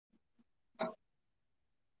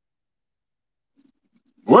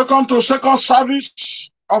Welcome to second service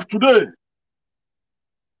of today,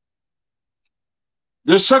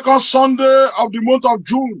 the second Sunday of the month of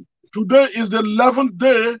June. Today is the 11th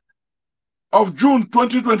day of June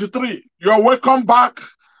 2023. You are welcome back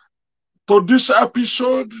to this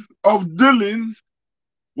episode of Dealing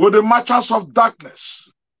with the Marchers of Darkness.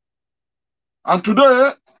 And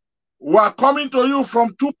today, we are coming to you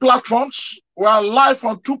from two platforms. We are live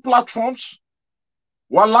on two platforms.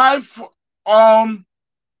 We are live on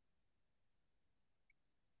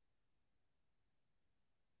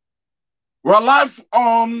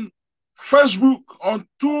Facebook on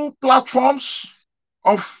two platforms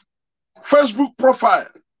of Facebook profile.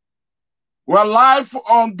 We're live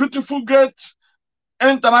on Beautiful Gate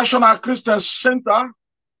International Christian Center.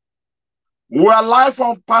 We're live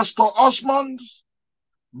on PrinceOsmond's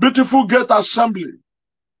Beautiful Gate Assembly.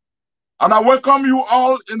 And I welcome you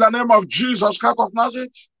all in the name of Jesus Christ of Nazareth.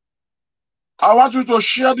 I want you to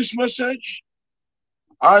share this message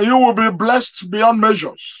and you will be blessed beyond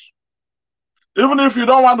measures. Even if you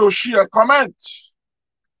don't want to share, comment,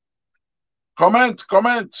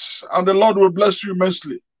 and the Lord will bless you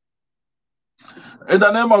immensely. In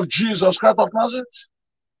the name of Jesus Christ of Nazareth,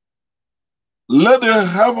 let the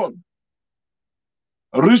heaven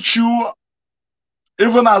reach you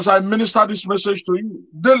even as I minister this message to you,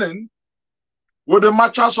 dealing with the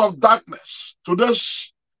Marchers of Darkness.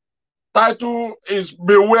 Today's title is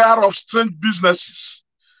Beware of Strange Businesses.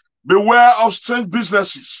 Beware of strange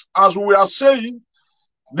businesses. As we are saying,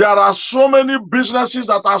 there are so many businesses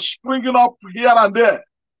that are springing up here and there.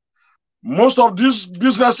 Most of these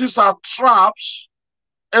businesses are traps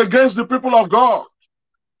against the people of God,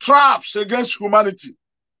 traps against humanity.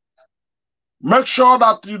 Make sure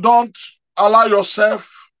that you don't allow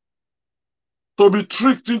yourself to be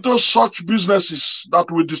tricked into such businesses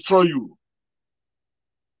that will destroy you.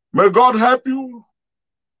 May God help you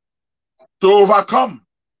to overcome.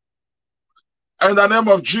 In the name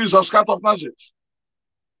of Jesus Christ of Nazareth.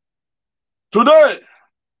 Today,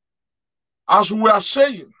 as we are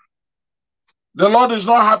saying, the Lord is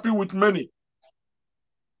not happy with many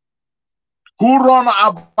who run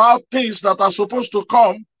about things that are supposed to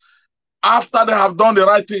come after they have done the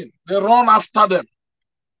right thing. They run after them.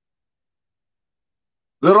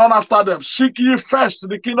 They run after them. Seek ye first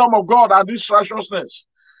the kingdom of God and His righteousness,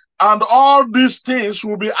 and all these things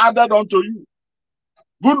will be added unto you.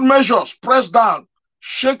 Good measures, pressed down,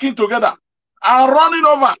 shaking together, and running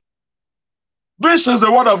over. This is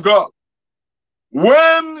the word of God.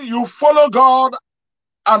 When you follow God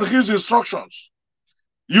and His instructions,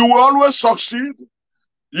 you will always succeed.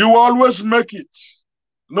 You will always make it.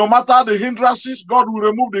 No matter the hindrances, God will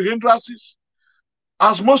remove the hindrances.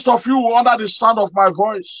 As most of you under the sound of my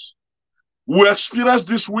voice will experience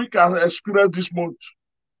this week and experience this month.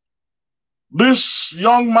 This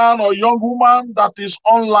young man or young woman that is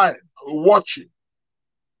online watching,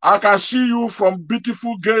 I can see you from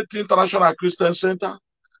Beautiful Gate International Christian Center.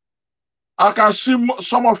 I can see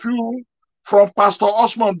some of you from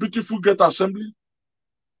PrinceOsmond Beautiful Gate Assembly.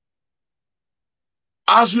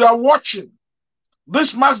 As you are watching,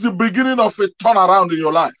 this marks the beginning of a turnaround in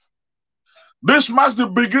your life. This marks the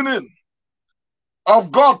beginning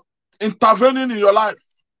of God intervening in your life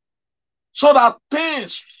so that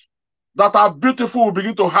things that are beautiful will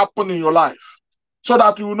begin to happen in your life, so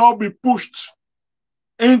that you will not be pushed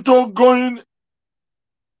into going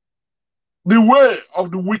the way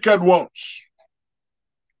of the wicked ones.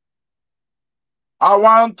 I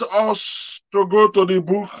want us to go to the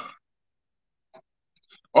book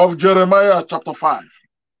of Jeremiah chapter 5.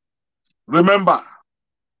 Remember,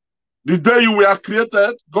 the day you were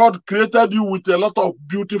created, God created you with a lot of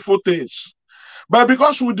beautiful things. But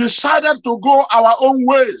because we decided to go our own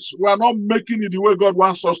ways, we are not making it the way God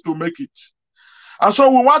wants us to make it. And so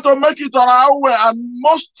we want to make it on our own way. And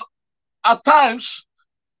most at times,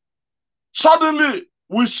 suddenly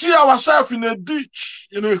we see ourselves in a ditch,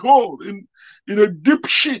 in a hole, in a deep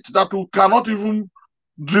shit that we cannot even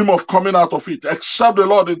dream of coming out of it, except the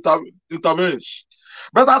Lord intervenes.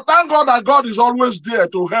 But I thank God that God is always there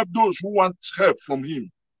to help those who want help from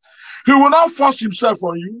Him. He will not force Himself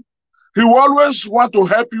on you. He will always want to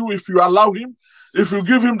help you if you allow Him, if you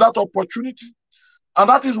give Him that opportunity. And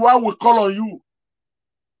that is why we call on you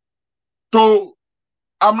to,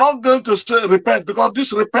 I'm not going to say repent, because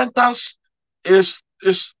this repentance is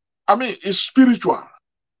spiritual.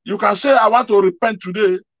 You can say, I want to repent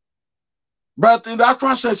today, but in the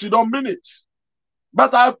actual sense, you don't mean it.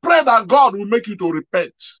 But I pray that God will make you to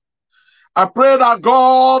repent. I pray that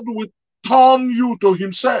God will turn you to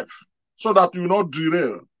Himself so that you will not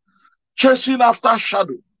derail, chasing after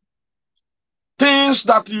shadow. Things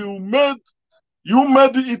that you made You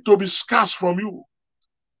made it to be scarce from you.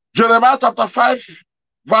 Jeremiah chapter 5,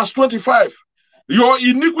 verse 25. Your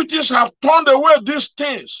iniquities have turned away these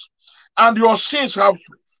things, and your sins have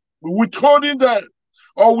withholding them,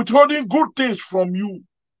 or withholding good things from you.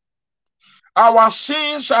 Our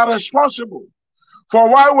sins are responsible for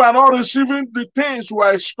why we are not receiving the things we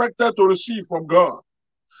are expected to receive from God.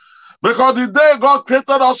 Because the day God created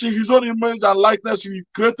us in his own image and likeness, he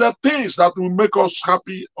created things that will make us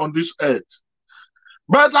happy on this earth.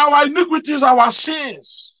 But our iniquities, our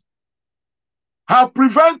sins, have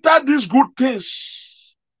prevented these good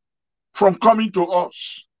things from coming to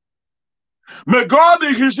us. May God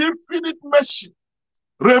in his infinite mercy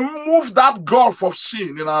remove that gulf of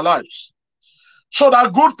sin in our lives, so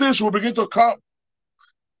that good things will begin to come.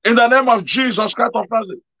 In the name of Jesus Christ of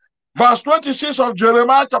Nazareth. Verse 26 of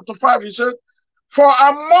Jeremiah chapter 5, he said, for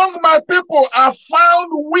among my people are found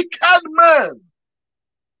wicked men.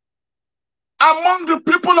 Among the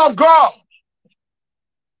people of God.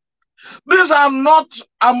 These are not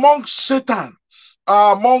among Satan,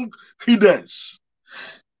 among heathens.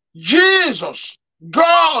 Jesus,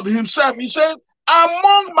 God himself, he said,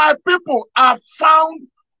 among my people are found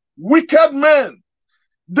wicked men.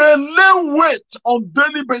 They lay wait on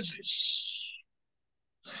daily basis.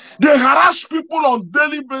 They harass people on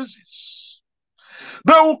daily basis.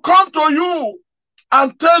 They will come to you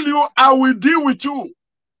and tell you, I will deal with you.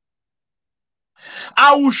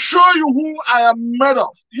 I will show you who I am made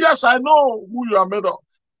of. Yes, I know who you are made of.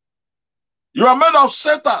 You are made of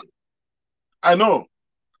Satan. I know.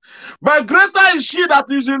 But greater is he that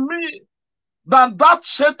is in me than that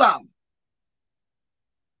Satan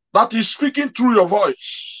that is speaking through your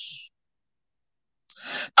voice.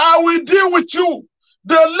 I will deal with you.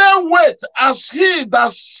 They lay wait as he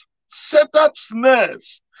that setteth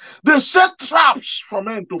snares. They set traps for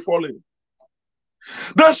men to fall in.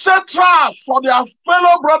 They set traps for their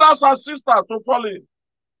fellow brothers and sisters to fall in.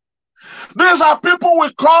 These are people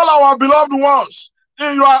we call our beloved ones.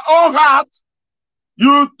 In your own heart,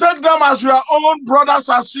 you take them as your own brothers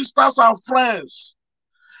and sisters and friends.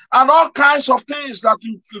 And all kinds of things that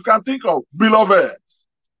you can think of, beloved.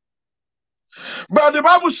 But the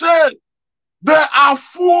Bible said, they are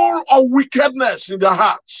full of wickedness in their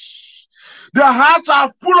hearts. Their hearts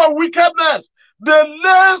are full of wickedness. They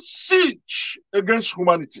lay siege against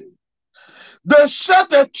humanity. They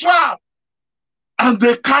set a trap and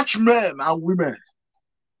they catch men and women.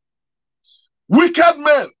 Wicked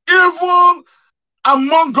men, even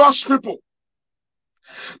among God's people.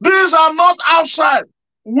 These are not outside,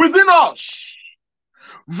 within us.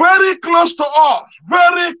 Very close to us,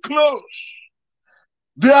 very close.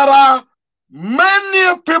 There are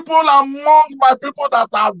many people among my people that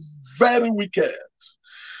are very wicked.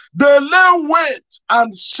 They lay wait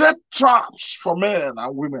and set traps for men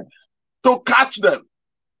and women to catch them.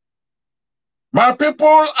 My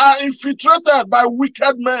people are infiltrated by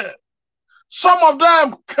wicked men. Some of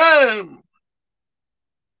them came.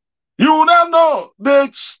 You will not know. They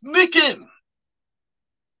sneak in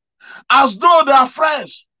as though they are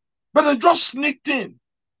friends, but they just sneaked in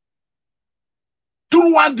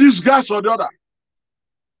through one disguise or the other.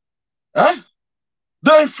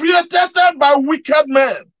 They infiltrated by wicked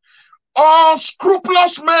men,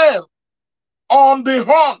 unscrupulous men on the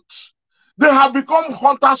hunt. They have become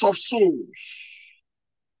hunters of souls.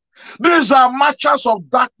 These are merchants of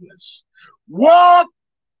darkness. What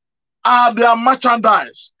are their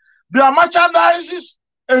merchandise? Their merchandises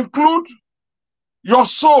include your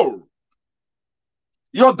soul,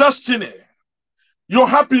 your destiny, your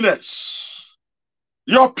happiness,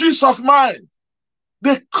 your peace of mind.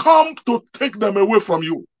 They come to take them away from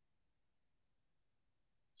you.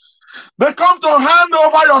 They come to hand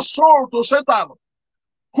over your soul to Satan,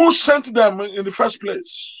 who sent them in the first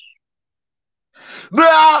place. They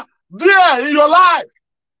are there in your life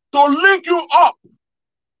to link you up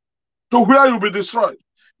to where you'll be destroyed.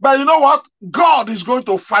 But you know what? God is going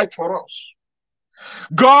to fight for us.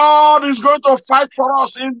 God is going to fight for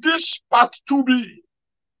us in this part 2B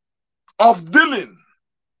of dealing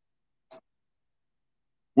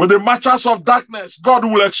with the merchants of darkness. God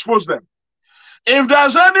will expose them. If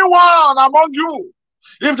there's anyone among you,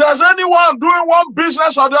 if there's anyone doing one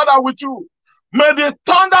business or the other with you, may the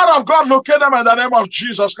thunder of God locate them in the name of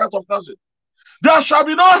Jesus Christ of Nazareth. There shall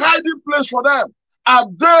be no hiding place for them. Are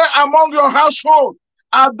they among your household?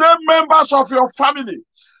 Are they members of your family?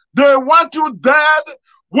 They want you dead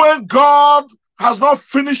when God has not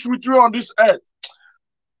finished with you on this earth.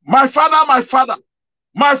 My father,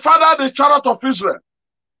 the chariot of Israel,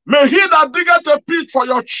 may he that diggeth a pit for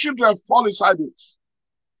your children fall inside it.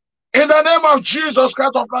 In the name of Jesus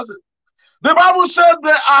Christ of Nazareth. The Bible said they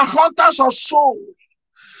are hunters of souls.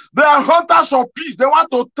 They are hunters of peace. They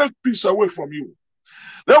want to take peace away from you.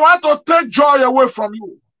 They want to take joy away from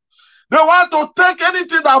you. They want to take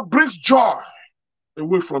anything that brings joy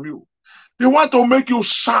away from you. They want to make you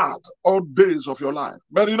sad all days of your life.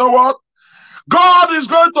 But you know what? God is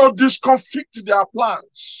going to discomfit their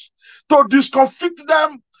plans, to discomfit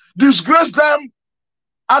them, disgrace them,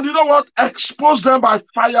 and you know what? Expose them by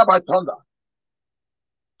fire, by thunder.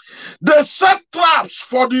 They set traps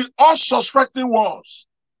for the unsuspecting ones.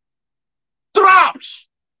 Traps.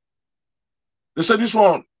 They said, this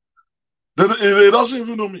one, he doesn't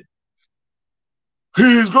even know me.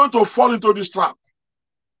 He is going to fall into this trap.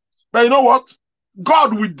 But you know what?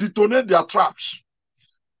 God will detonate their traps.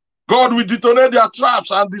 God will detonate their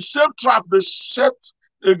traps, and the same trap they set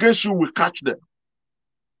against you will catch them.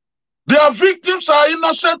 Their victims are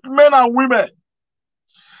innocent men and women.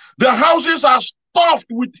 Their houses are stuffed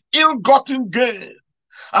with ill-gotten gain.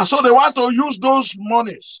 And so they want to use those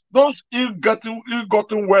monies, those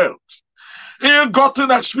ill-gotten wealth, ill-gotten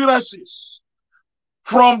experiences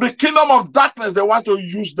from the kingdom of darkness. They want to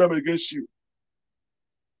use them against you.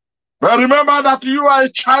 But remember that you are a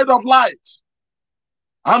child of light.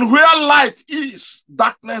 And where light is,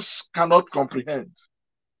 darkness cannot comprehend.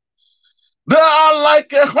 They are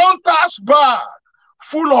like a hunter's bag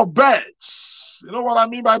full of birds. You know what I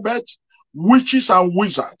mean by birds? Witches and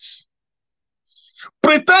wizards.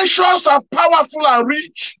 Pretentious and powerful and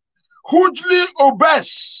rich, hugely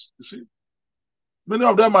obese. You see, many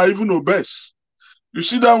of them are even obese. You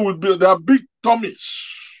see them with their big tummies,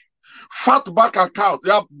 fat bank accounts.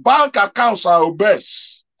 Their bank accounts are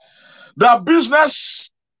obese. Their business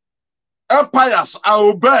empires are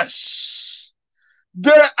obese.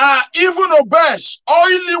 They are even obese,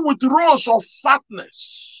 oily with rows of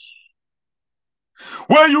fatness.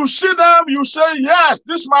 When you see them, you say, yes,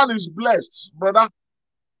 this man is blessed, brother.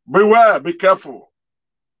 Beware, be careful.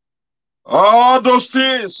 All those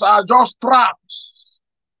things are just traps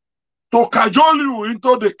to cajole you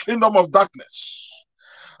into the kingdom of darkness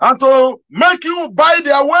and to make you buy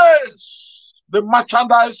their ways, the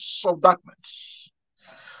merchandise of darkness.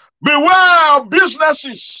 Beware of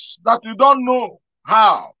businesses that you don't know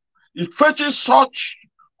how it fetches such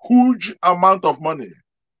huge amount of money.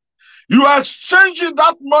 You are exchanging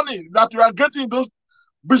that money that you are getting in those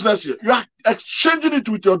businesses. You are exchanging it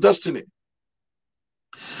with your destiny.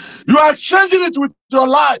 You are exchanging it with your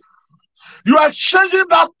life. You are exchanging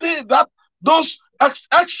that thing, those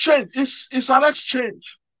exchange is an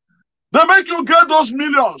exchange. They make you get those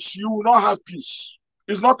millions. You will not have peace.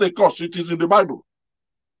 It's not a curse. It is in the Bible.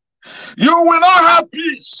 You will not have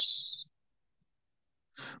peace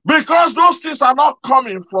because those things are not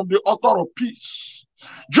coming from the author of peace.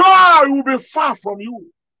 Joy will be far from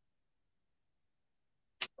you.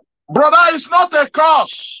 Brother, it's not a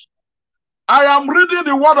curse. I am reading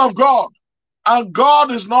the word of God, and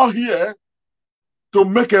God is not here to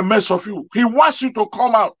make a mess of you. He wants you to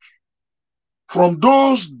come out from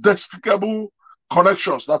those despicable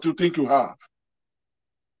connections that you think you have.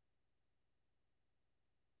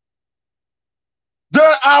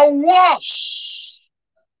 They are worse.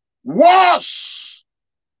 Worse.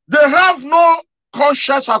 They have no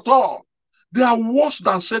conscience at all. They are worse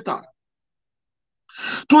than Satan.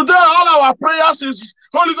 Today, all our prayers is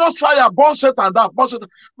Holy Ghost fire, burn Satan, that, burn Satan.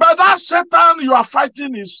 But that Satan you are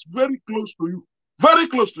fighting is very close to you. Very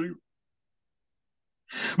close to you.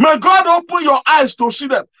 May God open your eyes to see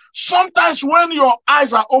them. Sometimes when your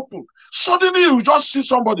eyes are open, suddenly you just see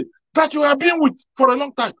somebody that you have been with for a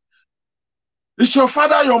long time. It's your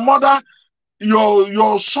father, your mother,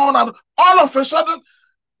 your son, and all of a sudden,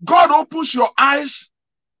 God opens your eyes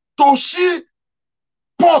to see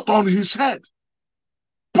pot on his head.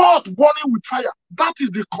 Pot burning with fire. That is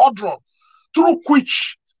the cauldron through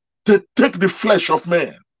which they take the flesh of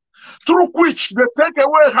man, through which they take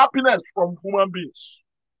away happiness from human beings.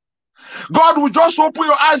 God will just open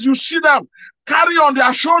your eyes, you see them carry on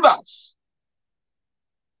their shoulders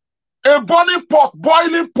a burning pot,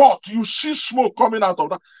 boiling pot. You see smoke coming out of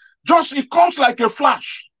that. Just, it comes like a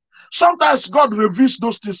flash. Sometimes God reveals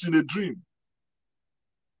those things in a dream.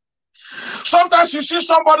 Sometimes you see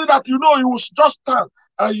somebody that you know, you will just stand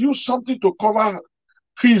and use something to cover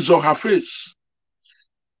his or her face.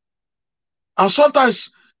 And sometimes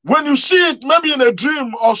when you see it, maybe in a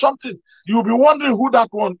dream or something, you'll be wondering who that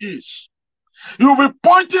one is. You'll be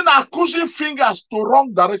pointing accusing fingers to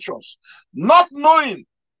wrong directions, not knowing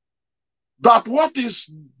that what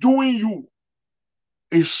is doing you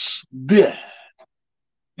is there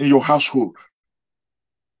in your household.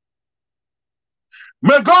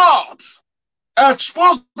 May God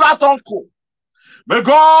expose that uncle. May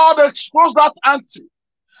God expose that auntie.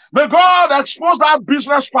 May God expose that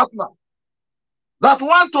business partner that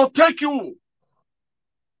want to take you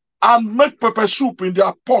and make pepper soup in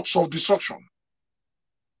their pots of destruction.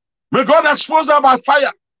 May God expose them by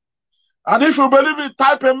fire. And if you believe it,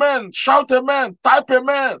 type amen, shout amen, type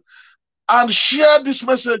amen, and share this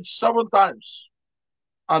message 7 times,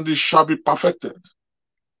 and it shall be perfected.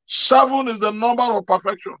 7 is the number of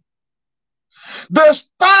perfection. They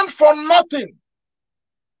stand for nothing.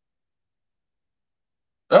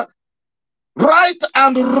 Right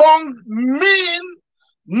and wrong mean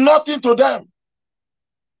nothing to them.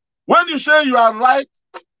 When you say you are right,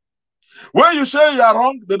 when you say you are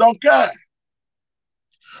wrong, they don't care.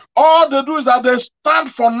 All they do is that they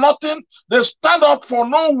stand for nothing. They stand up for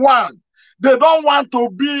no one. They don't want to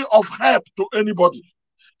be of help to anybody.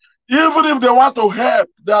 Even if they want to help,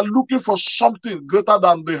 they are looking for something greater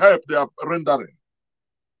than the help they are rendering.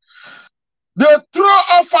 They throw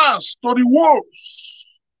orphans to the wolves.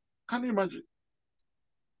 Can you imagine?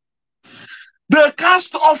 They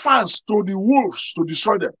cast orphans to the wolves to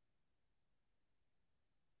destroy them.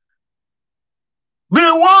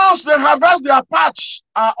 The ones they harvest their parts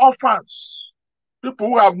are orphans. People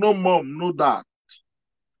who have no mom, no dad.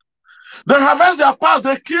 They harvest their parts,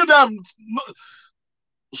 they kill them,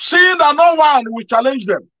 seeing that no one will challenge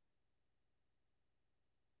them.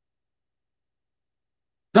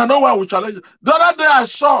 That no one will challenge them. The other day I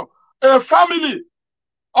saw a family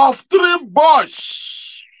of 3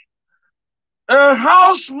 boys, a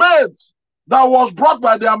housemaid that was brought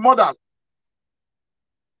by their mother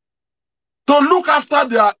to look after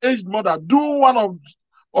their aged mother, do 1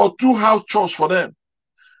 or 2 house chores for them.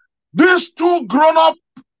 These 2 grown-up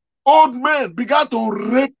old men began to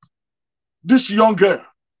rape this young girl.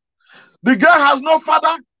 The girl has no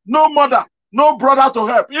father, no mother, no brother to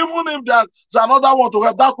help. Even if there's another one to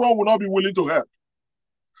help, that one will not be willing to help.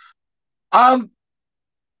 And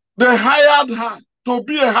they hired her to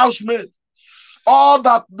be a housemaid. All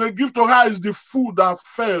that they give to her is the food that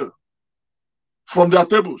fell from their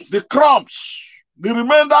tables, the crumbs, the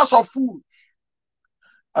remainders of food,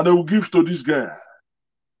 and they will give to this girl.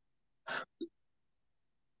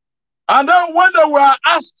 And then when they were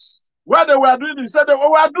asked what they were doing, he said, we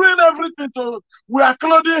are doing everything we are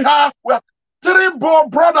clothing her. We are 3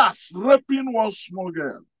 brothers raping 1 small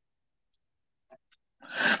girl.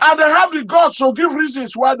 And they have the guts to give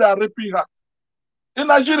reasons why they are raping her. In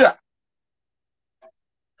Nigeria,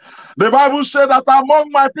 the Bible said that among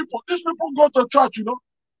my people, these people go to church, you know.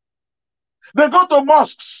 They go to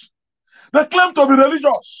mosques. They claim to be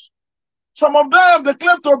religious. Some of them, they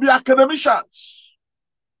claim to be academicians.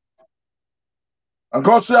 And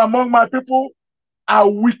God said, among my people are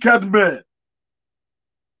wicked men.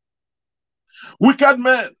 Wicked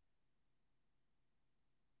men.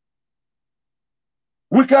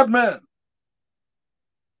 Wicked men.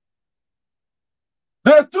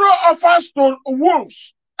 They throw offers to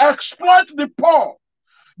wolves, exploit the poor.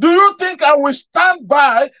 Do you think I will stand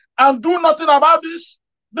by and do nothing about this?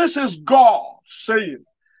 This is God saying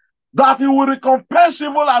that he will recompense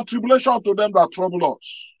evil and tribulation to them that trouble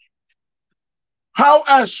us. How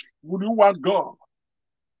else would you want God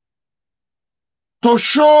to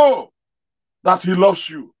show that he loves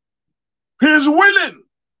you? He is willing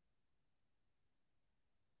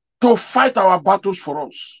to fight our battles for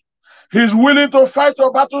us. He is willing to fight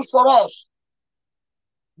our battles for us.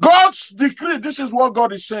 God's decree, this is what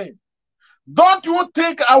God is saying. Don't you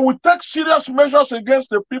think I will take serious measures against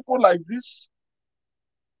the people like this?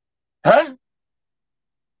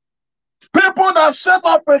 People that set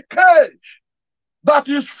up a cage that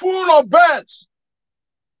is full of birds,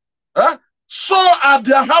 so are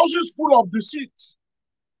their houses full of deceit.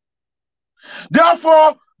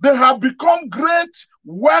 Therefore, they have become great,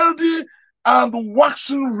 wealthy, and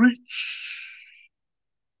waxing rich.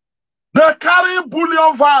 They carry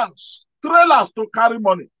bullion vans, trailers to carry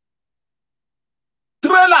money.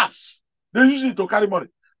 Trailers, they use it to carry money.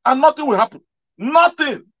 And nothing will happen.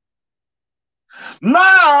 Nothing.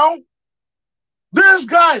 Now, these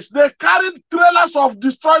guys, they carried trailers of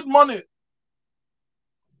destroyed money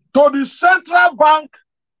to the central bank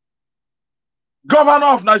governor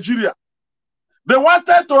of Nigeria. They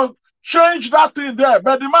wanted to change that thing there,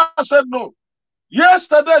 but the man said no.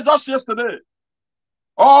 Yesterday, just yesterday,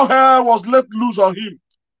 all hell was let loose on him.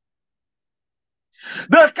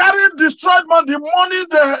 They carried destroyed money,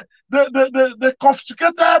 the money they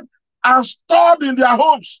confiscated and stored in their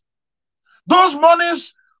homes. Those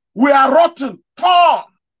monies were rotten, torn.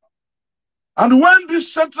 And when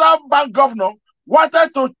this central bank governor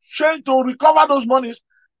wanted to change to recover those monies,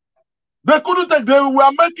 they couldn't take. They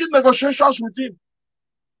were making negotiations with him.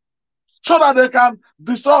 so that they can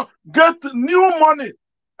destroy, get new money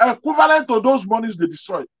equivalent to those monies they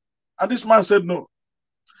destroyed. And this man said no.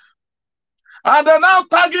 And they're now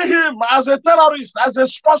tagging him as a terrorist, as a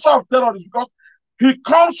sponsor of terrorists, because he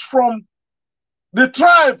comes from the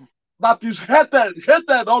tribe that is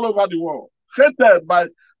hated all over the world, hated by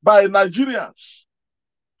Nigerians.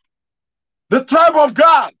 The tribe of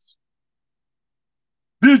God,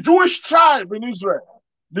 the Jewish tribe in Israel,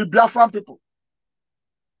 the Biafran people.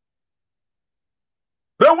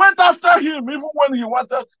 They went after him even when he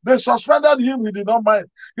wanted, they suspended him, he did not mind.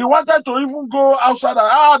 He wanted to even go outside,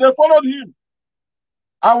 they followed him.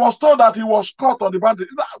 I was told that he was caught on the boundary.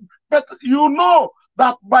 But you know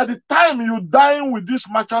that by the time you dine with these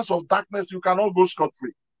marchers of darkness, you cannot go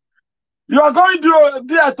scot-free. You are going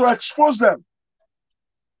there to expose them.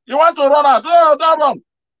 You want to run out. No, don't run.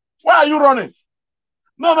 Why are you running?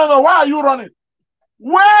 No. Why are you running?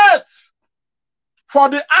 Wait for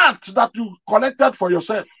the act that you collected for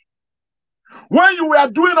yourself. When you were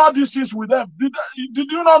doing all these things with them,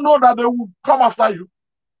 did you not know that they would come after you?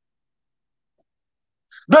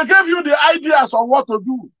 They gave you the ideas on what to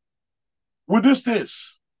do with these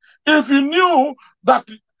things. If you knew that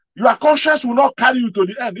your conscience will not carry you to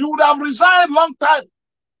the end, you would have resigned long time.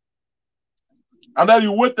 And then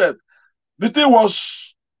you waited. The thing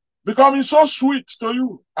was becoming so sweet to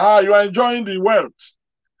you. You are enjoying the wealth.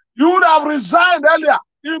 You would have resigned earlier,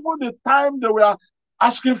 even the time they were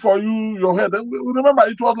asking for your head. Remember,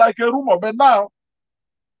 it was like a rumor, but now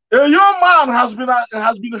a young man has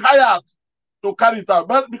been hired to carry it out,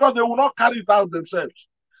 but because they will not carry it out themselves.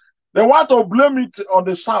 They want to blame it on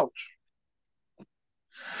the South.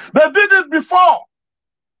 They did it before.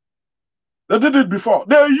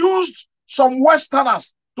 They used some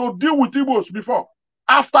Westerners to deal with Igbos before,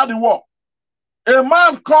 after the war. A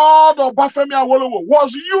man called Obafemi Awolowo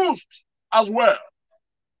was used as well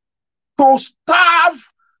to starve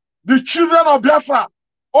the children of Biafra,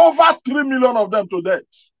 over 3 million of them, to death,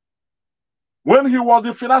 when he was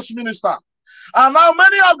the finance minister. And now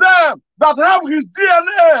many of them that have his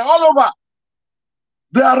DNA all over,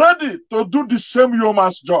 they are ready to do the same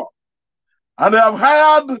yeoman's job. And they have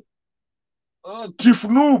hired Chief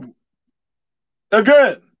Noob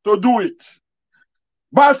again to do it.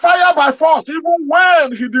 By fire, by force, even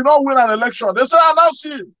when he did not win an election. They say, announce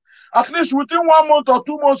him. At least within 1 month or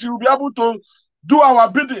 2 months, he will be able to do our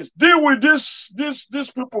biddings. Deal with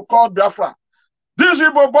these people called Biafra. These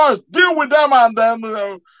Igbo boys, deal with them, and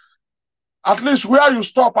then at least where you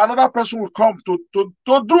stop, another person will come to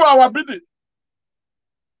do our bidding.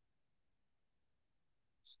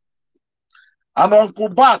 And Uncle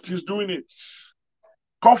Bat is doing it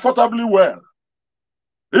comfortably well.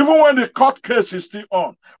 Even when the court case is still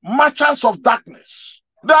on. Merchants of darkness,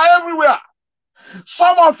 they are everywhere.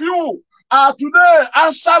 Some of you are today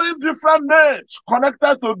answering different names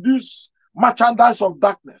connected to this merchandise of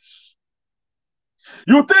darkness.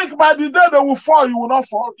 You think by the day they will fall, you will not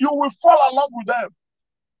fall. You will fall along with them.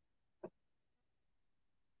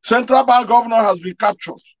 Central Bank governor has been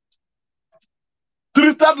captured,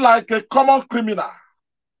 treated like a common criminal,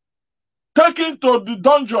 taken to the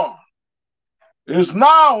dungeon, is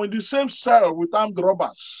now in the same cell with armed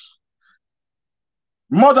robbers,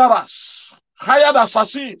 murderers, hired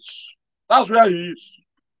assassins. That's where he is.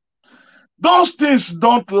 Those things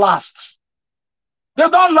don't last. They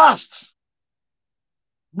don't last.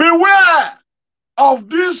 Beware of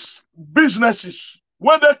these businesses.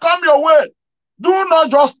 When they come your way, do not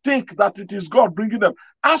just think that it is God bringing them.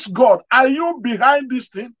 Ask God, are you behind this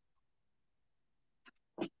thing?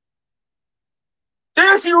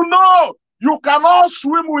 If you know you cannot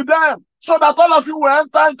swim with them, so that all of you will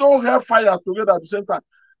enter into hellfire together at the same time,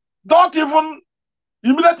 don't even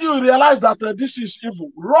immediately you realize that this is evil.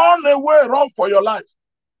 Run away, run for your life.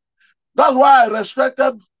 That's why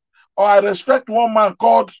I respect one man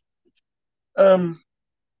called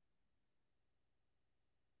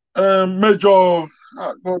Major,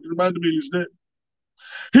 God remind me his name.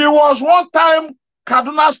 He was one time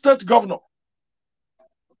Kaduna State governor.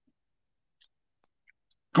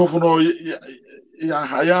 Governor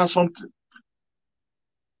Yahaya something.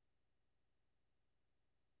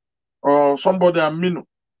 Or somebody Aminu.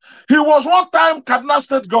 He was one time Kaduna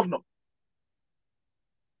State governor.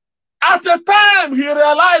 At the time, he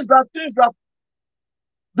realized that things that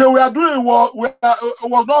they were doing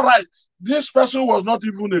was not right. This person was not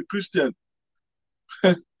even a Christian.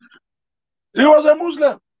 He was a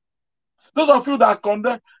Muslim. Those of you that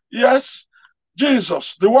condemn, yes,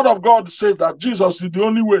 Jesus, the word of God says that Jesus is the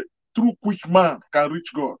only way through which man can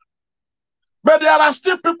reach God. But there are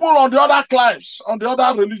still people on the other climes, on the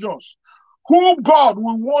other religions, whom God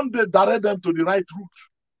will one day direct them to the right route.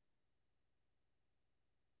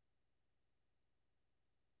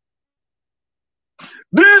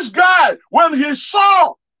 This guy, when he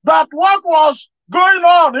saw that what was going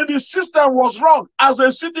on in the system was wrong as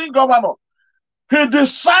a sitting governor, he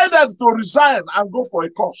decided to resign and go for a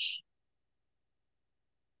course.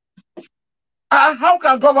 How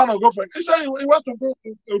can governor go for it? He said he wants to go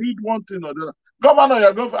to read one thing or the other. Governor,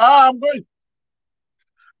 you're going for I'm going.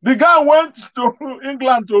 The guy went to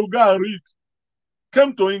England to go and read.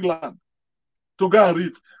 Came to England to go and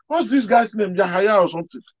read. What's this guy's name? Yahaya or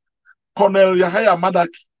something? Colonel Yahaya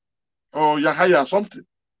Madaki or Yahaya something.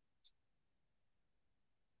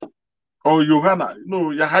 Or Yohana. No,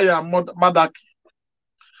 Yahaya Madaki.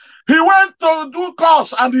 He went to do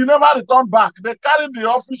course and he never returned back. They carried the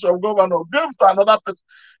office of governor, gave to another person.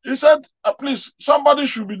 He said, please, somebody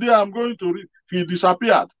should be there. I'm going to read. He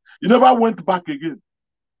disappeared. He never went back again.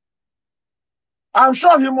 I'm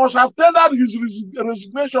sure he must have tendered his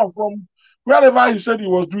resignation from wherever he said he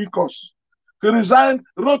was doing course. He resigned,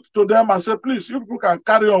 wrote to them and said, please, you people can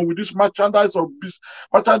carry on with this merchandise of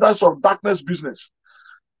darkness business.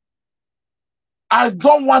 I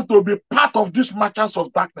don't want to be part of this merchants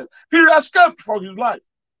of darkness. He escaped for his life.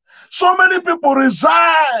 So many people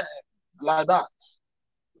resign like that.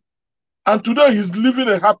 And today he's living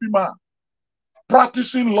a happy man,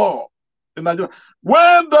 practicing law in Nigeria.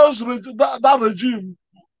 When that regime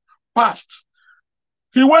passed,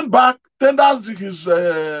 he went back, tendered his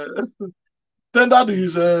retirement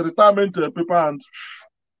paper and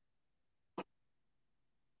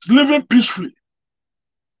living peacefully.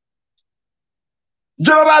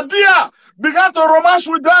 General Dia began to romance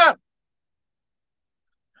with them.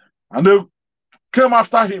 And they came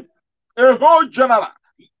after him. A whole general,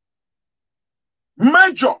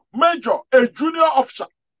 major, a junior officer,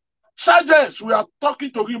 sergeants, we are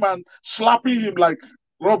talking to him and slapping him like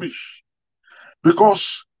rubbish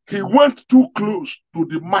because he went too close to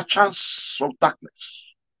the merchants of darkness.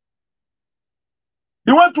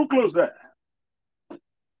 He went too close there.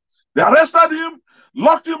 They arrested him,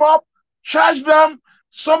 locked him up, charged them,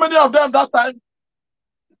 so many of them that time.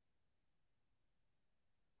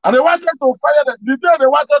 And they wanted to fire them. The day they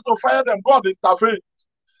wanted to fire them, God intervened.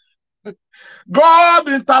 God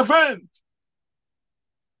intervened.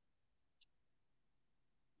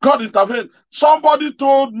 God intervened. Somebody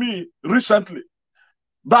told me recently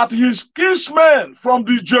that his kinsmen from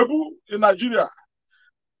the Jebu in Nigeria,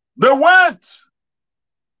 they went,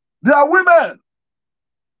 they are women,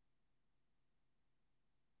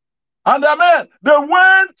 and their men, they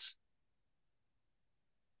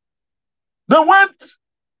went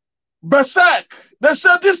berserk. They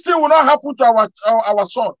said this thing will not happen to our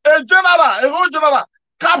son. A whole general,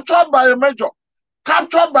 captured by a major,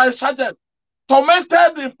 captured by a sergeant,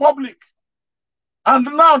 tormented in public. And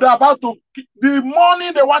now they're about to, the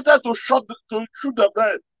money they wanted to shoot them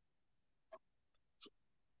dead.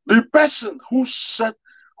 The person who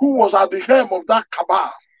was at the helm of that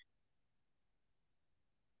cabal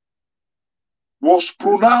was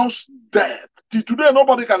pronounced dead. Till today,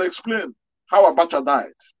 nobody can explain how Abacha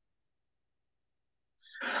died.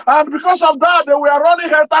 And because of that, they were running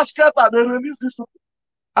helter-skelter. They released this.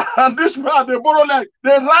 And this man, they ran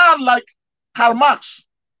like Karl Marx.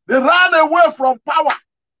 They ran away from power.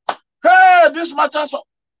 Hey, this matters.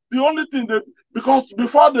 The only thing because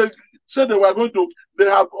before they said they were going to, they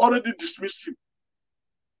have already dismissed him.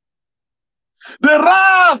 They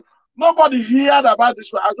ran. Nobody heard about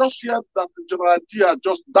this. I just heard that the General Dia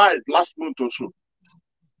just died last month or so.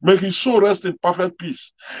 May his soul rest in perfect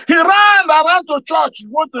peace. He ran around to church, he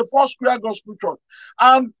went to Four Square Gospel Church,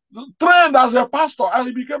 and trained as a pastor, and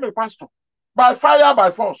he became a pastor. By fire, by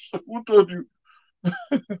force. Who told you?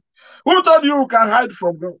 Who told you can hide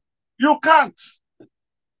from God? You can't.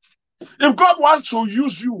 If God wants to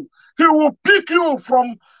use you, he will pick you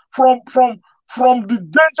from the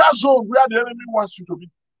danger zone where the enemy wants you to be.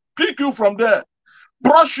 Pick you from there.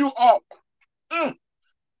 Brush you up.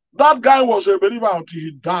 That guy was a believer until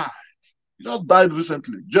he died. He just died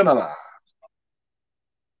recently. General.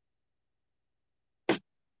 I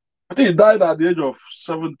think he died at the age of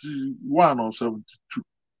 71 or 72.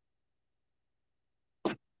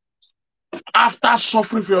 After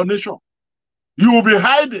suffering for your nation, you will be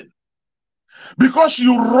hiding because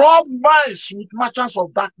you rob minds with merchants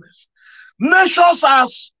of darkness. Nations are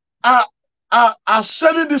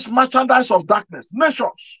selling this merchandise of darkness.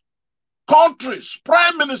 Nations, countries,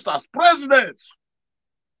 prime ministers, presidents.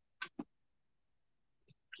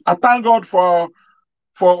 I thank God for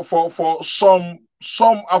some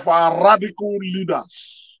of our radical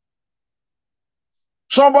leaders.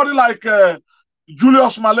 Somebody like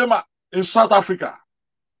Julius Malema in South Africa.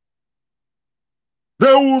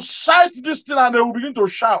 They will cite this thing and they will begin to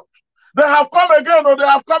shout. They have come again, or they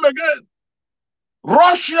have come again.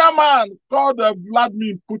 Russia man called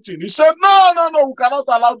Vladimir Putin. He said, no, we cannot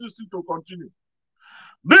allow this thing to continue.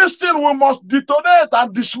 This thing, we must detonate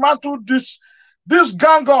and dismantle this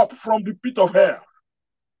gang up from the pit of hell.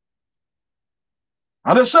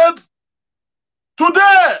 And they said,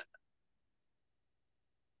 today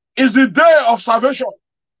is the day of salvation.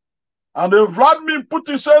 And Vladimir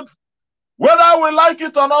Putin said, whether we like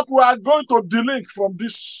it or not, we are going to delink from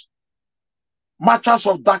these marchers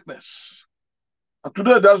of darkness. And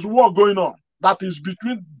today there's war going on that is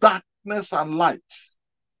between darkness and light.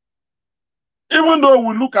 Even though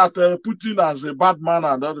we look at Putin as a bad man,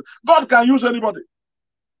 and God can use anybody.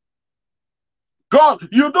 God,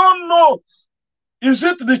 you don't know, is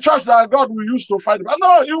it the church that God will use to fight?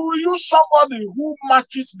 No, he will use somebody who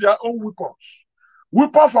matches their own weapons.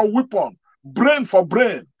 Weapon for weapon, brain for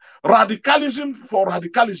brain, radicalism for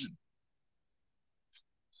radicalism.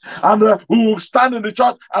 And who will stand in the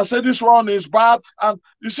church and say this one is bad. And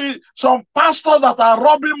you see, some pastors that are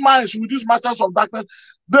robbing minds with these matters of darkness,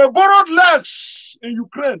 they borrowed legs in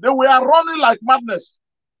Ukraine. They were running like madness,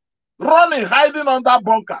 running, hiding under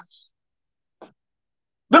bunkers.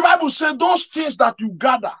 The Bible says those things that you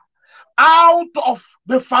gather out of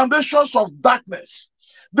the foundations of darkness,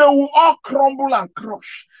 they will all crumble and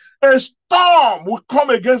crush. A storm will come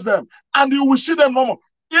against them, and you will see them no more.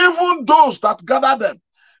 Even those that gather them,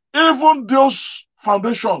 even those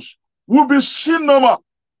foundations will be seen no more.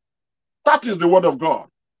 That is the word of God.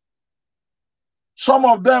 Some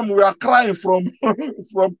of them were crying from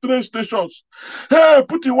train stations. Hey,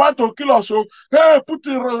 Putin want to kill us. So, hey,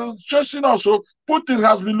 Putin chasing us. So, Putin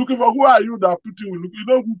has been looking for. Who are you that Putin will look? You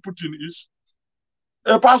know who Putin is?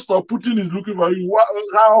 A pastor. Putin is looking for you.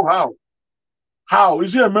 How?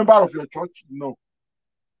 Is he a member of your church? No.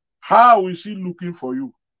 How is he looking for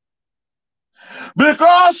you?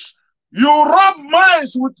 Because you rob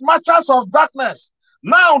minds with matches of darkness.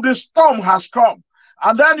 Now the storm has come.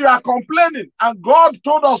 And then you are complaining. And God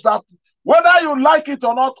told us that whether you like it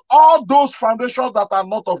or not, all those foundations that are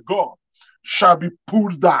not of God shall be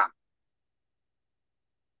pulled down.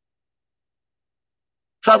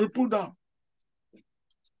 Shall be pulled down.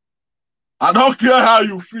 I don't care how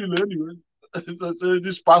you feel anyway.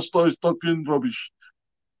 This pastor is talking rubbish.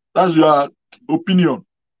 That's your opinion.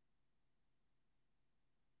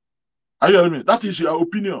 Are you hearing me? That is your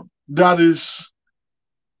opinion. That is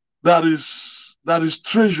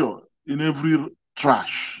treasure in every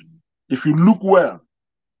trash. If you look well,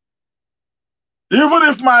 even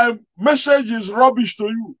if my message is rubbish to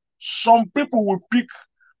you, some people will pick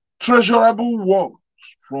treasurable words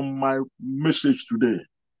from my message today.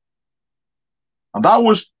 And that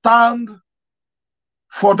will stand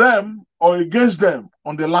for them or against them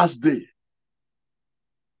on the last day.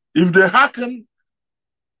 If they hearken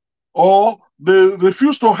or they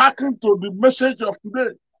refuse to hearken to the message of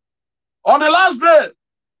today, on the last day,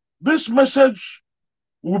 this message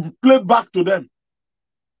will be played back to them.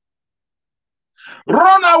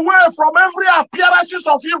 Run away from every appearances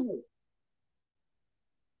of evil.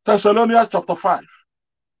 Thessalonians chapter 5.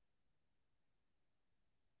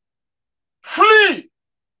 Flee.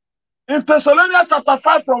 In Thessalonians chapter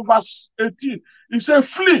 5 from verse 18, it says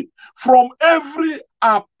flee from every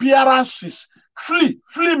appearances. Flee.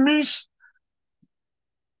 Flee means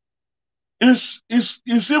is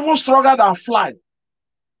even stronger than fly.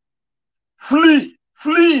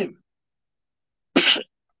 Fleeing.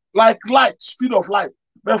 Like light, speed of light.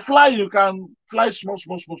 But fly, you can fly small.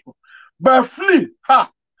 But flee,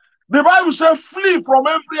 the Bible says flee from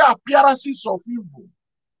every appearances of evil.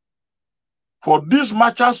 For these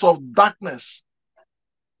marchers of darkness,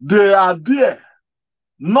 they are there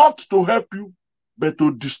not to help you, but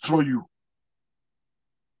to destroy you.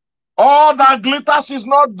 All that glitters is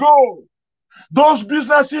not gold. Those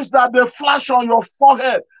businesses that they flash on your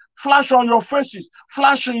forehead, flash on your faces,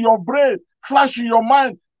 flash in your brain, flash in your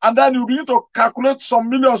mind, and then you begin to calculate some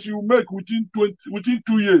millions you make within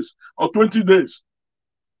 2 years or 20 days.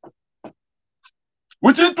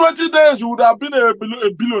 Within 20 days, you would have been a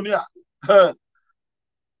billionaire.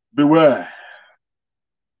 Beware.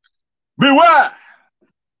 Beware.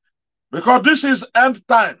 Because this is end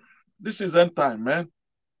time. This is end time, man.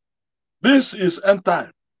 This is end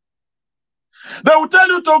time. They will tell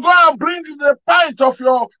you to go and bring the pint of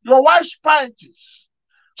your wife's pints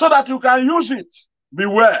so that you can use it.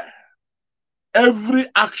 Beware. Every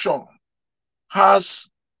action has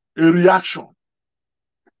a reaction.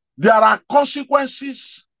 There are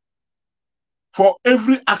consequences for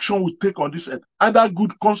every action we take on this earth, either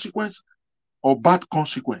good consequence or bad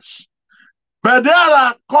consequence. But there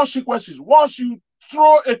are consequences. Once you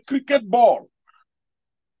throw a cricket ball,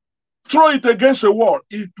 throw it against a wall,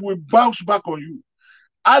 it will bounce back on you.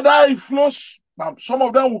 Either it flows, some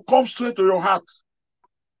of them will come straight to your heart.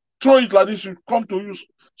 Throw it like this, it will come to you.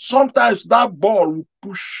 Sometimes that ball will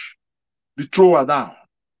push the thrower down.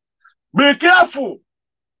 Be careful.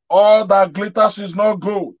 All that glitters is not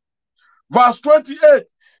gold. Verse 28,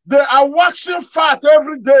 they are waxing fat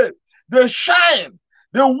every day. They shine.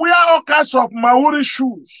 They wear all kinds of Maori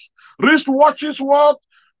shoes. Wristwatches worth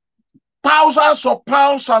thousands of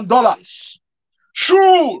pounds and dollars.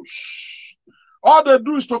 Shoes. All they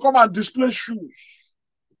do is to come and display shoes.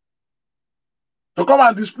 To come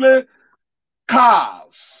and display cars.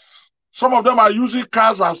 Some of them are using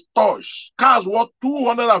cars as toys. Cars worth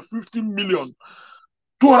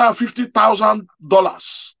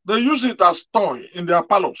 $250,000. They use it as toy in their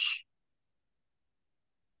palace.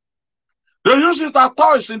 They use it as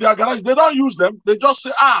toys in their garage. They don't use them. They just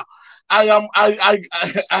say,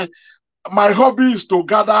 my hobby is to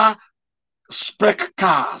gather spec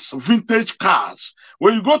cars, vintage cars.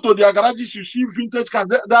 When you go to their garages, you see vintage cars.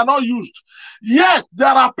 They are not used. Yet, there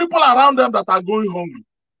are people around them that are going hungry.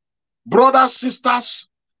 Brothers, sisters,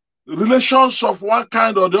 relations of one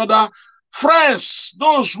kind or the other, friends,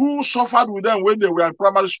 those who suffered with them when they were in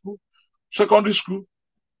primary school, secondary school.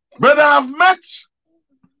 But they have met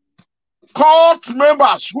cult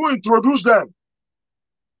members who introduced them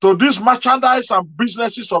to this merchandise and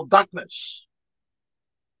businesses of darkness.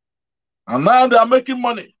 And now they are making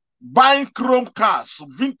money, buying chrome cars,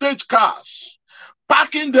 vintage cars,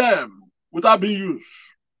 parking them without being used.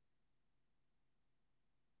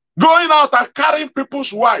 Going out and carrying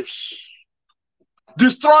people's wives,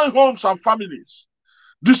 destroying homes and families,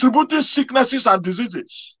 distributing sicknesses and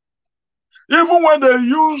diseases. Even when they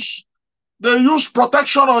use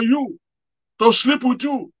protection on you to sleep with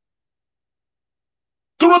you.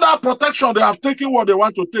 Through that protection, they have taken what they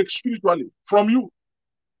want to take spiritually from you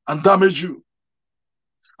and damage you.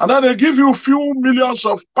 And then they give you a few millions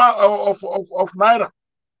of naira.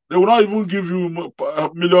 They will not even give you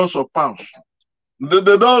millions of pounds. They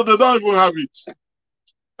don't even have it.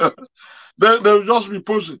 They'll just be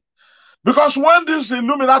posing. Because when these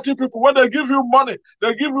Illuminati people, when they give you money,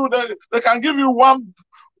 they can give you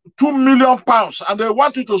 2 million pounds and they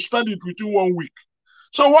want you to spend it within 1 week.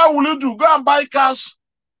 So what will you do? Go and buy cars,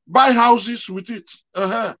 buy houses with it.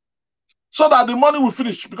 So that the money will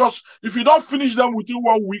finish. Because if you don't finish them within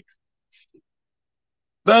 1 week,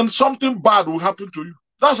 then something bad will happen to you.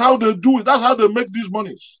 That's how they do it. That's how they make these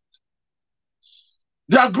monies.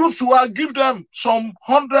 Their groups will give them some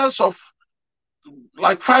hundreds of,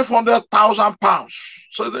 like 500,000 pounds.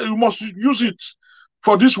 So you must use it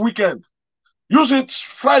for this weekend. Use it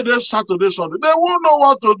Friday, Saturday, Sunday. They won't know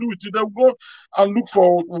what to do with it. They'll go and look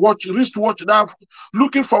for wristwatch. They're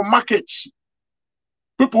looking for markets.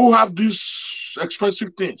 People who have these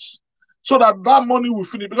expensive things. So that money will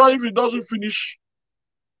finish. Because if it doesn't finish,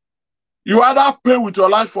 you either pay with your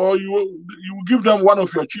life or you give them one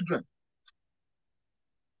of your children.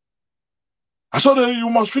 So you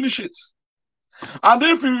must finish it. And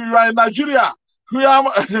if you are in Nigeria,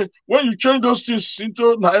 when you change those things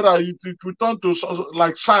into naira, it will turn to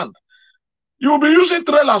like sand. You will be using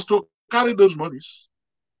trailers to carry those monies.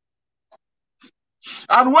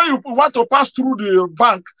 And when you want to pass through the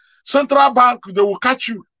bank, central bank, they will catch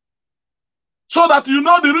you. So that you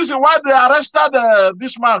know the reason why they arrested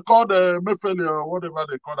this man called Mefele or whatever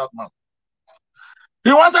they call that man.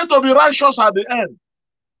 He wanted to be righteous at the end.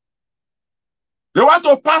 They want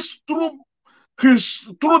to pass through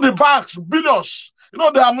the banks, billions. You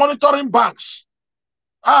know, they are monitoring banks.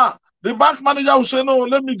 The bank manager will say, no,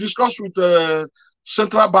 let me discuss with the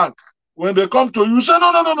central bank. When they come to you, you say,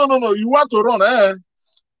 no, you want to run.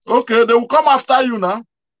 Okay, they will come after you now.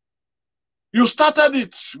 You started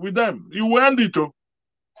it with them. You will end it.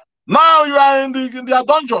 Now you are in their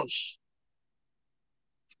dungeons.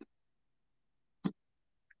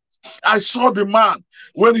 I saw the man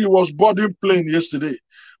when he was boarding plane yesterday.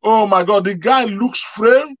 Oh my God, the guy looks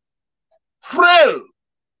frail.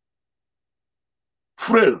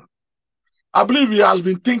 I believe he has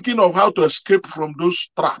been thinking of how to escape from those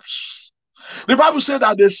traps. The Bible said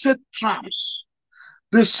that they set traps.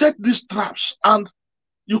 They set these traps and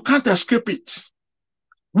you can't escape it.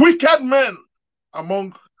 Wicked men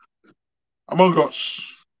among us.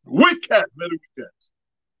 Wicked, very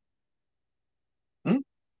wicked.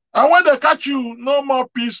 And when they catch you, no more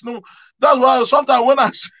peace. No, that's why sometimes when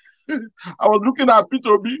I was looking at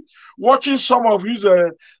Part2B, watching some of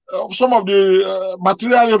the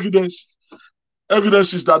material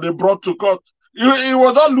evidences that they brought to court. He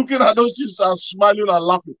was not looking at those things and smiling and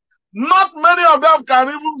laughing. Not many of them can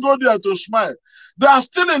even go there to smile. They are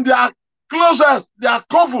still in their closet, their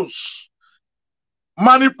covens,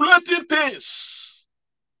 manipulating things.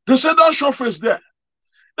 They say don't show face there.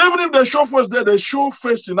 Even if they show face there, they show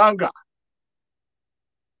face in anger.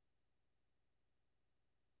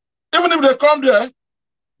 Even if they come there,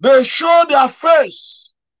 they show their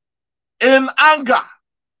face in anger.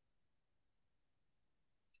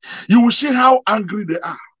 You will see how angry they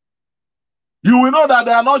are. You will know that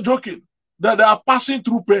they are not joking, that they are passing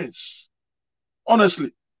through pains.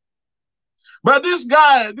 Honestly. But this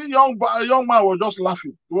guy, this young man was just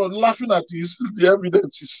laughing. He was laughing at the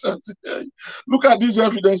evidences. Look at these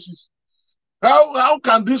evidences. How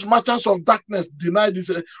can these matters of darkness deny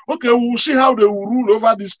this? Okay, we'll see how they will rule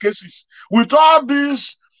over these cases. With all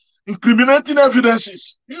these incriminating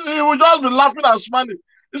evidences, he will just be laughing and smiling.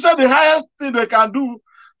 He said the highest thing they can do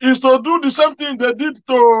is to do the same thing they did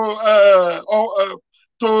to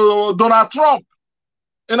Donald Trump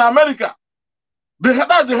in America.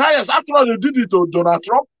 That's the highest. After all, they did it to Donald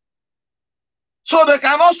Trump. So they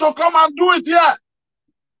can also come and do it here.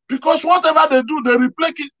 Because whatever they do, they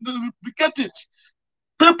replicate it.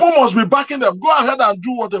 People must be backing them. Go ahead and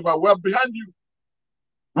do whatever. We're behind you.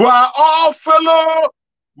 We are all fellow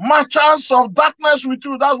merchants of darkness with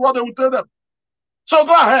you. That's what they will tell them. So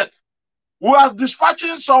go ahead. We are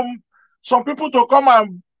dispatching some people to come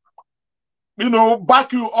and,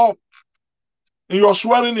 back you up in your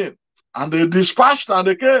swearing in. And they dispatched and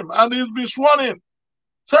they came and he'll be sworn in.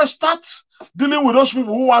 So start dealing with those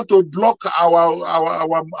people who want to block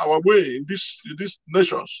our way in these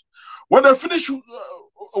nations. When they finish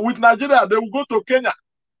with Nigeria, they will go to Kenya.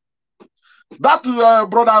 That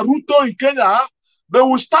brother Ruto in Kenya, they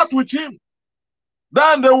will start with him.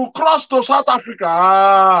 Then they will cross to South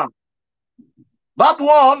Africa. That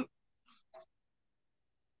one,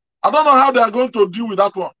 I don't know how they are going to deal with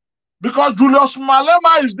that one. Because Julius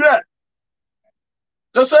Malema is there.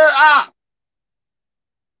 They say,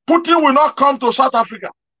 Putin will not come to South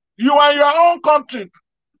Africa. You are in your own country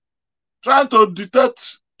trying to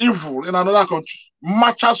detect evil in another country.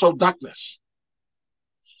 Marchers of darkness.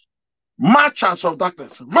 Marchers of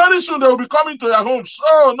darkness. Very soon they will be coming to your homes.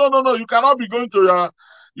 Oh, no. You cannot be going to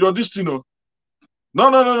your destiny.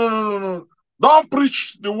 No. Don't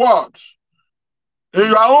preach the word. In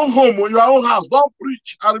your own home, in your own house. Don't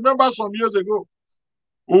preach. I remember some years ago,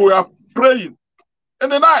 we were praying in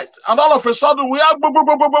the night, and all of a sudden we have on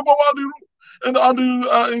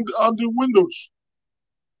the windows.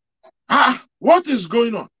 What is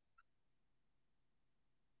going on?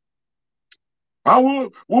 And we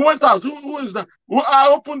went out. Who is that? I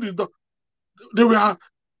opened the door. They were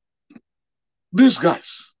these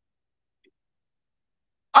guys.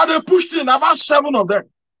 And they pushed in about 7 of them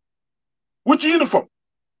with uniform.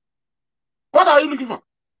 What are you looking for?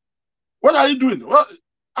 What are you doing? Well,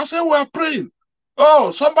 I said, we are praying.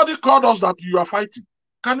 Oh, somebody called us that you are fighting.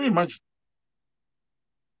 Can you imagine?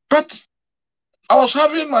 But I was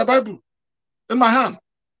having my Bible in my hand.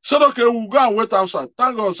 Said, okay, we'll go and wait outside.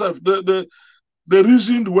 Thank God, they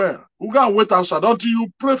reasoned well. We'll go and wait outside until you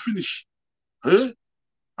pray finish. Eh?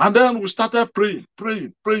 And then we started praying.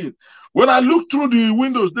 When I looked through the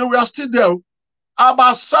windows, they were still there.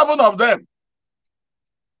 About 7 of them.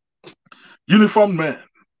 Uniformed men.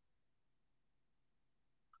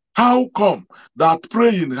 How come that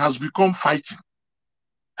praying has become fighting?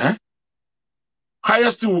 Eh?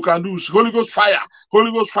 Highest thing we can do is Holy Ghost fire.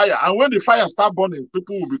 Holy Ghost fire. And when the fire starts burning,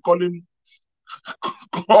 people will be calling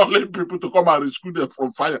people to come and rescue them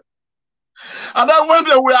from fire. And then when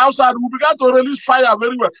they were outside, we began to release fire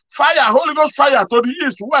very well. Fire, Holy Ghost fire to the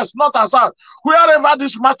east, west, north and south. Wherever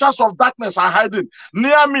these marchers of darkness are hiding,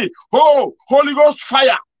 near me, Holy Ghost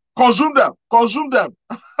fire. Consume them.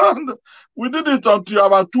 And we did it until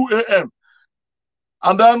about 2 a.m.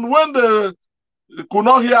 And then when they could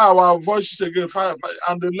not hear our voices again, fire,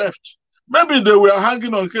 and they left. Maybe they were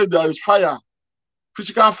hanging on case there is fire,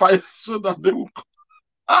 physical fire, so that they will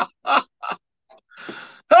come.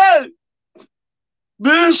 Hey,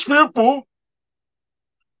 these people,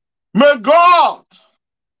 may God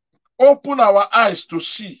open our eyes to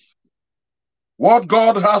see what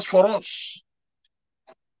God has for us.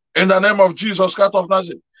 In the name of Jesus Christ of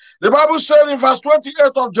Nazareth. The Bible said in verse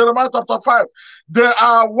 28 of Jeremiah chapter 5, they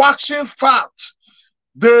are waxing fat.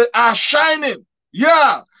 They are shining.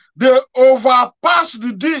 Yeah, they overpass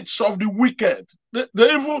the deeds of the wicked. They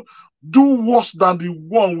even do worse than the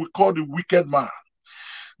one we call the wicked man.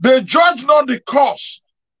 They judge not the cause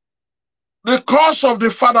of the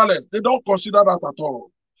fatherless. They don't consider that at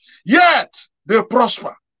all. Yet they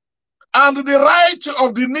prosper. And the right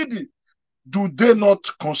of the needy do they not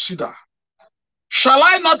consider? Shall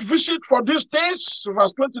I not visit for these things?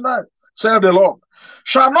 Verse 29, said the Lord.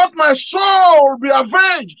 Shall not my soul be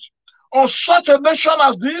avenged on such a nation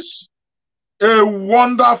as this? a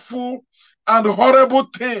wonderful and horrible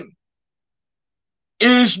thing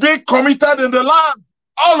is being committed in the land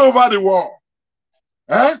all over the world.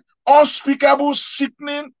 Unspeakable,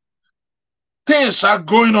 sickening things are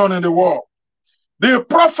going on in the world. The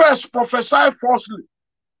prophets prophesy falsely,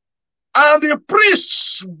 and the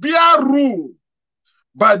priests bear rule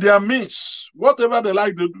by their means, whatever they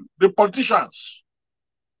like to do, the politicians.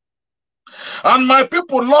 And my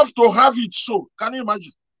people love to have it so. Can you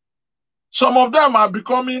imagine? Some of them are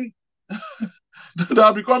becoming, they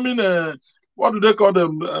are becoming, what do they call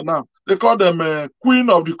them now? They call them queen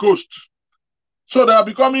of the coast. So they are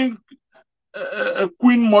becoming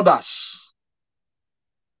queen mothers.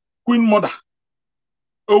 Queen mother.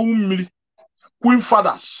 Queen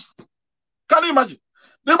fathers. Can you imagine?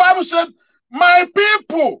 The Bible said, my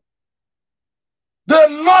people, they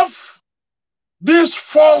love these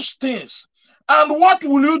false things. And what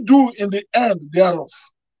will you do in the end thereof?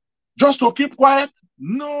 Just to keep quiet?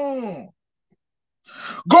 No.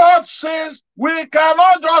 God says we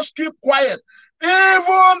cannot just keep quiet.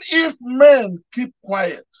 Even if men keep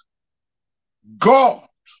quiet, God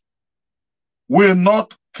will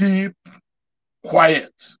not keep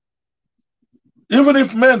quiet. Even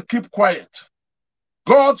if men keep quiet,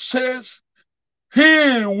 God says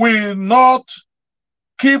he will not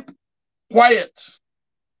keep quiet.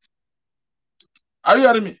 Are you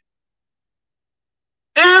hearing me?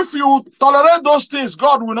 If you tolerate those things,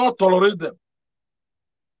 God will not tolerate them.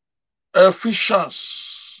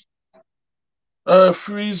 Ephesians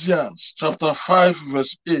chapter 5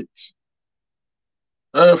 verse 8.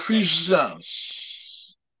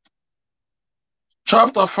 Ephesians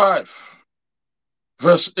chapter 5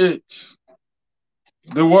 verse 8.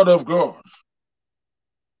 The word of God.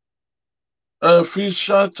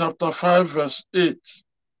 Ephesians chapter 5 verse 8.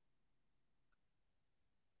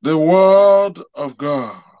 The word of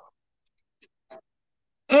God.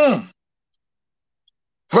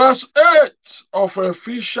 Verse 8 of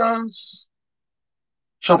Ephesians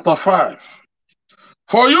chapter 5.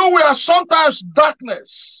 For you were sometimes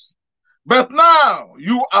darkness, but now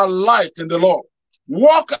you are light in the Lord.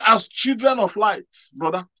 Walk as children of light,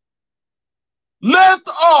 brother. Let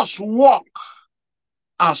us walk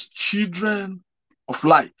as children of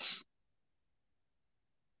light.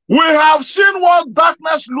 We have seen what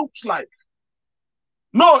darkness looks like.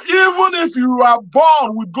 No, even if you are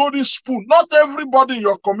born with golden spoon, not everybody in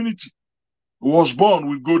your community was born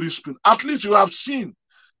with golden spoon. At least you have seen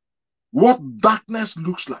what darkness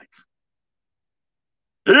looks like.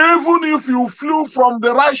 Even if you flew from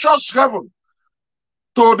the righteous heaven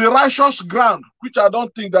to the righteous ground, which I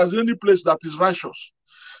don't think there's any place that is righteous.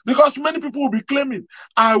 Because many people will be claiming,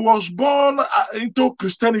 I was born into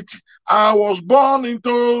Christianity. I was born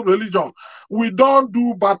into religion. We don't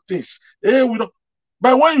do bad things. We don't.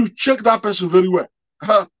 But when you check that person very well,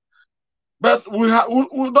 but we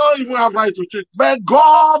don't even have right to check. But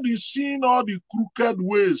God is seeing all the crooked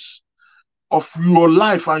ways of your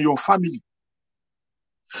life and your family.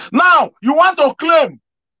 Now, you want to claim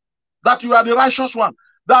that you are the righteous one,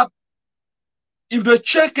 that if they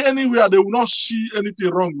check anywhere, they will not see anything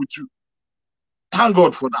wrong with you. Thank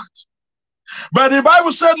God for that. But the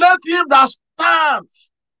Bible said, let him that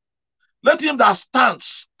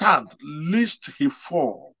stands stand, lest he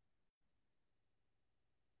fall.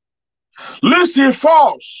 Lest he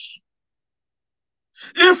falls.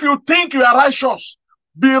 If you think you are righteous,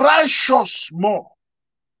 be righteous more.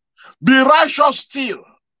 Be righteous still.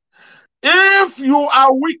 If you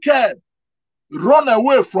are wicked, run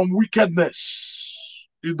away from wickedness.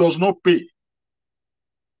 It does not pay.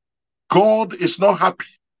 God is not happy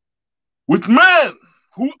with men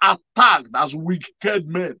who are tagged as wicked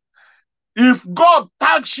men. If God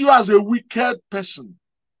tags you as a wicked person,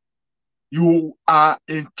 you are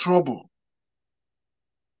in trouble.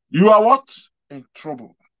 You are what? In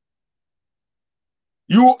trouble.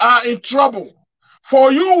 You are in trouble.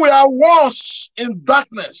 For you were once in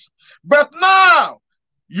darkness, but now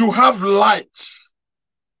you have light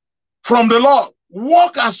from the Lord.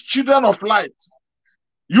 Walk as children of light.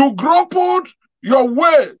 You grappled your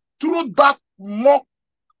way through that mock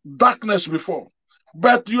darkness before,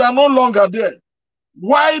 but you are no longer there.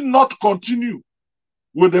 Why not continue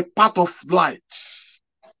with the path of light?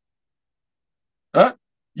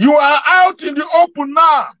 You are out in the open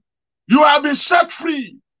now. You have been set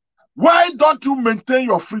free. Why don't you maintain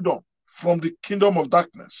your freedom from the kingdom of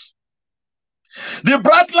darkness? The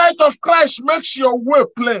bright light of Christ makes your way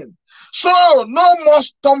plain. So no more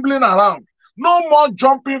stumbling around. No more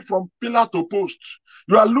jumping from pillar to post.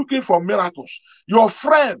 You are looking for miracles. Your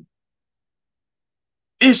friend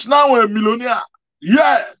is now a millionaire,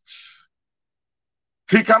 yet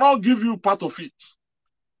He cannot give you part of it.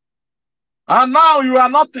 And now you are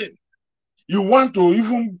nothing. You want to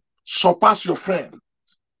even surpass your friend.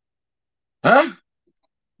 Huh?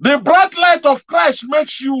 The bright light of Christ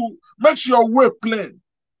makes your way plain.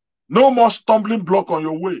 No more stumbling block on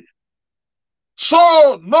your way.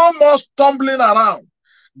 So no more stumbling around.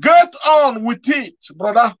 Get on with it,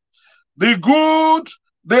 brother. The good,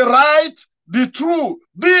 the right, the true.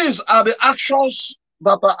 These are the actions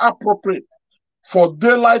that are appropriate for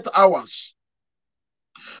daylight hours.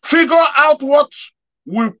 Figure out what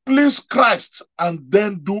will please Christ and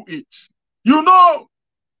then do it. You know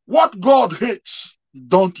what God hates,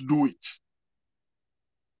 don't do it.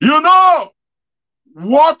 You know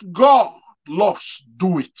what God loves,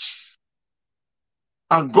 do it.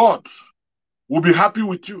 And God will be happy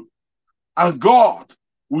with you. And God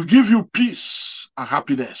will give you peace and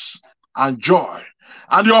happiness and joy.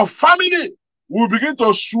 And your family will begin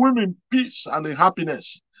to swim in peace and in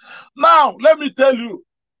happiness. Now, let me tell you,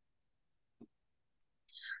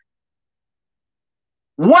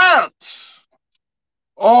 wealth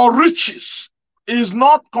or riches is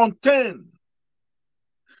not contained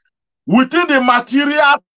within the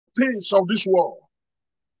material things of this world.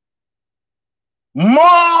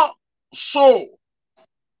 More so,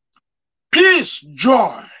 peace,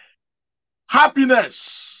 joy,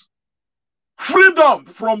 happiness, freedom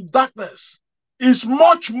from darkness is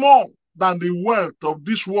much more than the wealth of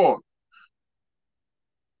this world.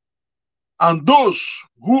 And those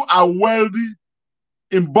who are wealthy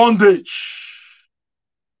in bondage,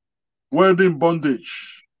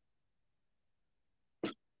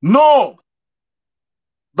 know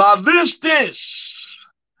that these things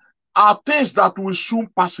are things that will soon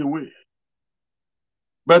pass away.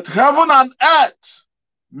 But heaven and earth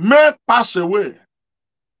may pass away,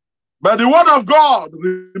 but the word of God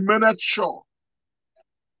remaineth sure.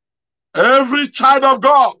 Every child of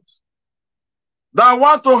God that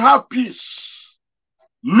want to have peace,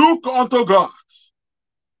 look unto God.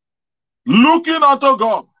 Looking unto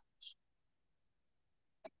God,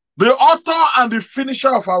 the author and the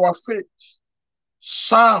finisher of our faith.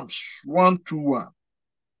 Psalms 121.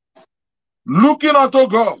 Looking unto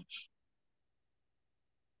God.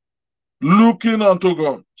 Looking unto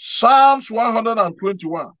God. Psalms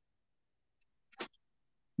 121.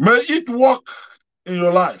 May it work in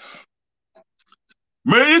your life.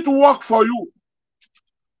 May it work for you.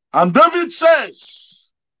 And David says,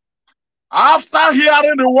 after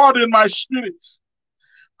hearing the word in my spirit,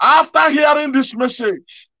 after hearing this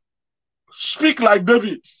message, speak like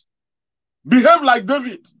David. Behave like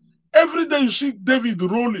David. Every day you see David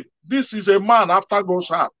rolling. This is a man after God's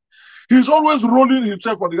heart. He's always rolling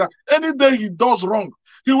himself on the ground. Any day he does wrong,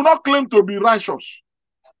 he will not claim to be righteous,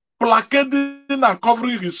 placating and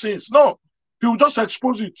covering his sins. No, he will just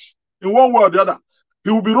expose it in one way or the other. He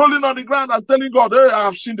will be rolling on the ground and telling God, hey, I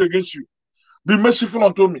have sinned against you. Be merciful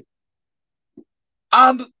unto me.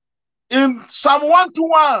 And in Psalm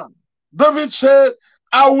 121, David said,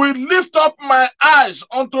 I will lift up my eyes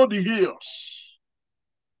unto the hills.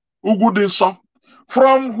 Ugudinso,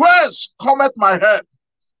 from whence cometh my help?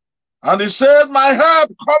 And he said, my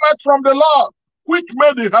help cometh from the Lord, which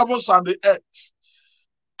made the heavens and the earth.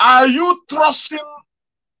 Are you trusting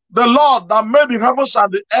the Lord that made the heavens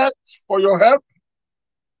and the earth for your help?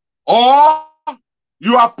 Or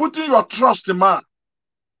you are putting your trust in man?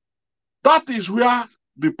 That is where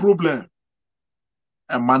the problem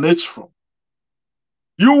emanates from.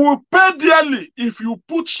 You will pay dearly if you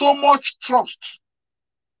put so much trust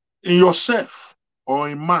in yourself or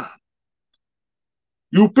in man.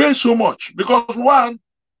 You pay so much because one,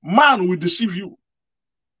 man will deceive you.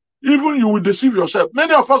 Even you will deceive yourself.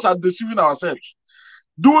 Many of us are deceiving ourselves.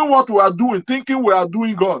 Doing what we are doing, thinking we are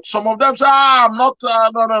doing God. Some of them say, I'm not,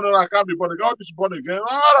 no, I can't be born again. God is born again.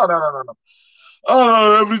 No. Oh,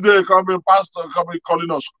 no, every day coming, pastor coming,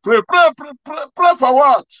 calling us. Pray for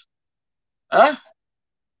what? Eh?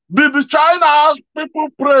 Did the China people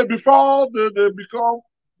pray before they become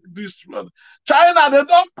this? China, they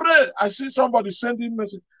don't pray. I see somebody sending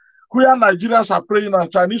message. Where Nigerians are praying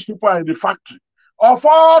and Chinese people are in the factory. Of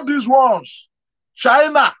all these ones,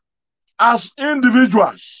 China, as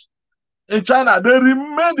individuals in China, they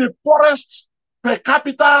remain the poorest per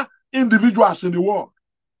capita individuals in the world.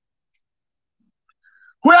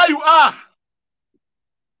 Where you are,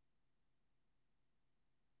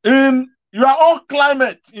 in your own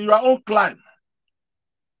climate, in your own climate,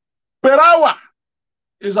 per hour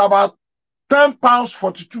is about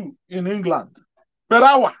 £10.42 in England. Per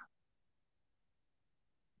hour.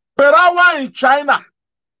 Per hour in China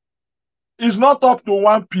is not up to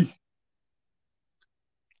 1p.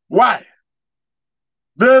 Why?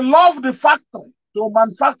 They love the factory. to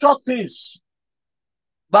manufacture things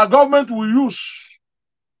that government will use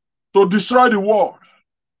to destroy the world,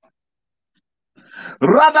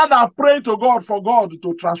 rather than praying to God for God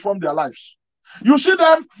to transform their lives. You see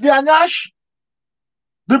them, the anyash,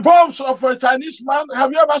 the bombs of a Chinese man.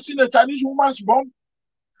 Have you ever seen a Chinese woman's bomb?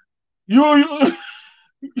 You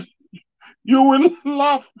will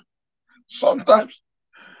laugh sometimes.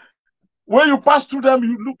 When you pass through them,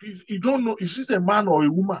 you look, you don't know, is it a man or a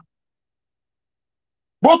woman?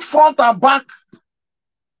 Both front and back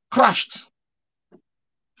crashed.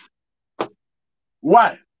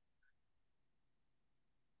 Why?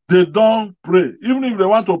 They don't pray. Even if they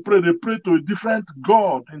want to pray, they pray to a different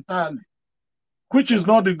God entirely, which is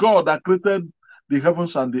not the God that created the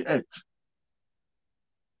heavens and the earth.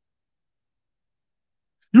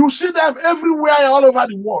 You see them everywhere, all over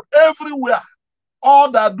the world, everywhere.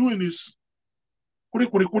 All they're doing is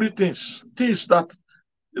kuri things that,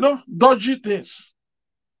 dodgy things.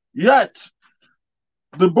 Yet,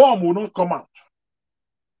 the bomb will not come out.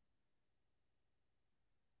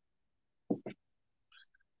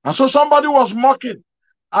 And so somebody was mocking,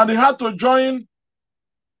 and he had to join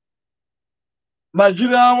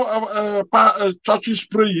Nigerian churches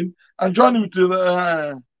praying and join with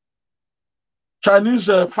the Chinese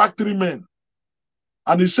factory men.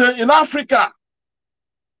 And he said, in Africa,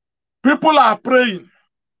 people are praying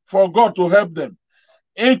for God to help them.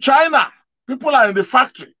 In China, people are in the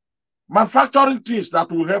factory manufacturing things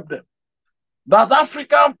that will help them. That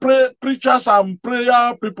African preachers and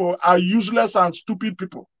prayer people are useless and stupid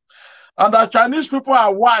people. And the Chinese people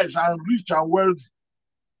are wise and rich and wealthy.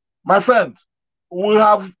 My friend, we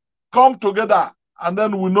have come together and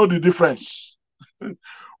then we know the difference.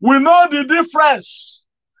 We know the difference.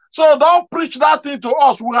 So don't preach that thing to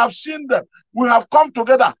us. We have seen them. We have come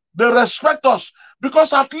together. They respect us.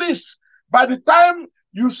 Because at least by the time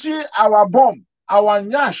you see our bomb, our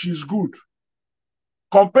nyash is good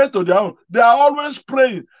compared to their own. They are always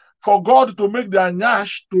praying for God to make their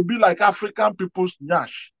nyash to be like African people's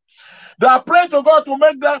nyash. They are praying to God to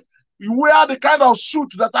make them wear the kind of suit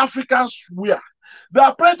that Africans wear. They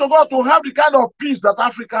are praying to God to have the kind of peace that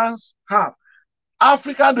Africans have.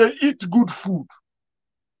 Africans, they eat good food,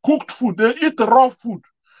 cooked food. They eat raw food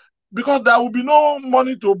because there will be no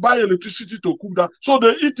money to buy electricity to cook that. So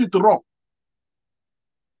they eat it raw.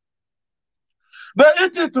 They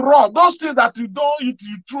eat it raw. Those things that you don't eat,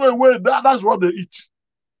 you throw away. That's what they eat.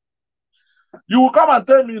 You will come and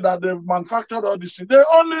tell me that they've manufactured all these things. They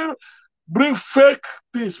only bring fake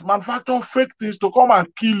things, manufacture fake things to come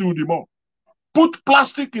and kill you the more. Put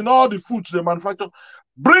plastic in all the foods they manufacture.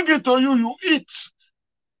 Bring it to you, you eat.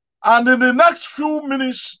 And in the next few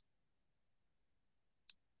minutes,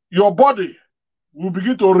 your body will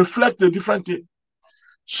begin to reflect a different thing.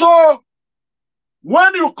 So,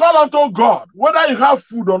 when you call unto God, whether you have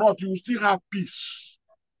food or not, you will still have peace.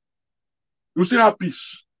 You will still have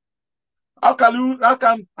peace. How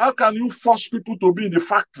can you force people to be in the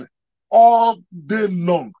factory all day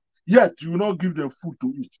long, yet you will not give them food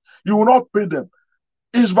to eat? You will not pay them.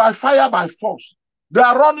 It's by fire, by force. They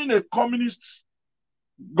are running a communist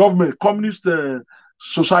government, communist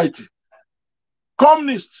society.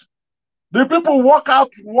 Communist. The people work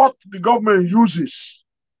out what the government uses.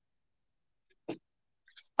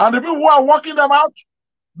 And the people who are working them out,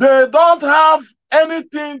 they don't have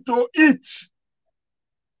anything to eat.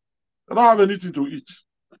 They don't have anything to eat.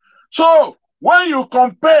 So, when you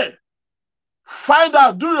compare, find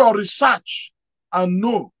out, do your research, and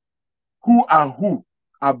know who and who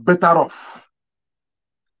are better off.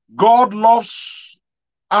 God loves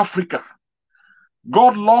Africa.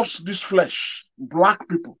 God loves this flesh, black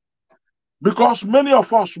people, because many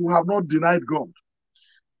of us who have not denied God.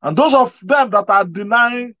 And those of them that are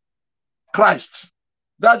denying Christ,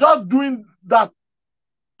 they are just doing that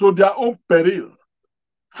to their own peril,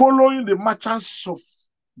 following the merchants of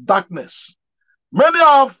darkness. Many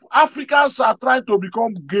of Africans are trying to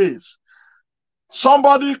become gays.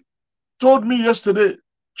 Somebody told me yesterday,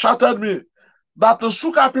 chatted me, that the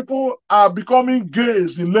Suka people are becoming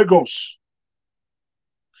gays in Lagos,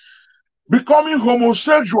 becoming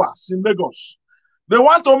homosexuals in Lagos. They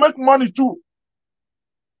want to make money too.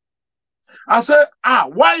 I said,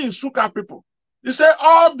 why in Suka people? He said,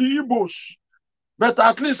 all the Igbos, but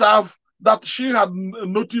at least that she had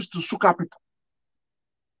noticed the Suka people.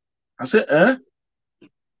 I said,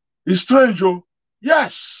 It's strange, oh.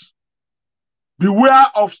 Yes. Beware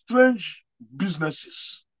of strange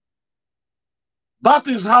businesses. That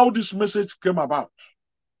is how this message came about.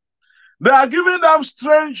 They are giving them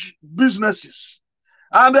strange businesses,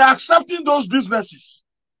 and they are accepting those businesses.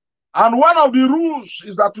 And one of the rules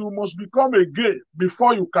is that you must become a gay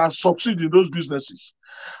before you can succeed in those businesses.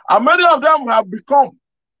 And many of them have become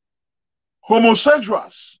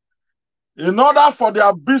homosexuals in order for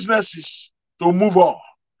their businesses to move on.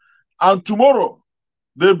 And tomorrow,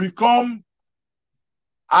 they become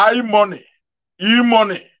I money, E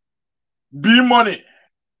money, B money,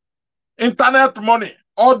 internet money,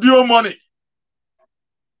 audio money.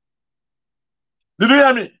 Did you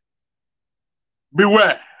hear me?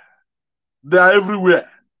 Beware. They are everywhere.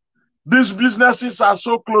 These businesses are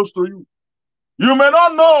so close to you. You may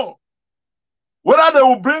not know whether they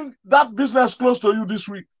will bring that business close to you this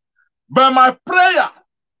week. But my prayer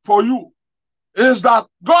for you is that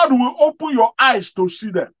God will open your eyes to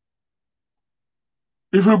see them.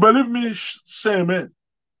 If you believe me, say amen.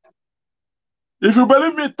 If you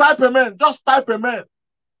believe me, type amen. Just type amen.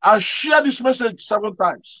 And share this message 7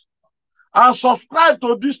 times. And subscribe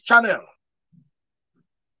to this channel.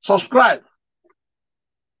 Subscribe.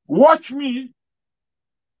 Watch me.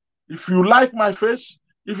 If you like my face.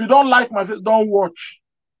 If you don't like my face, don't watch.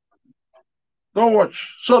 Don't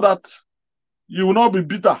watch. So that you will not be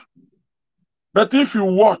bitter. But if you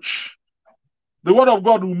watch, the word of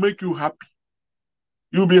God will make you happy.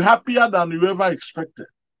 You'll be happier than you ever expected.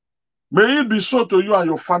 May it be so to you and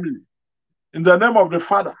your family. In the name of the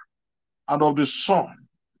Father, and of the Son,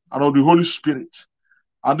 and of the Holy Spirit.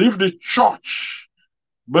 And if the church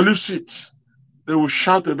believes it, they will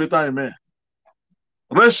shout a better amen.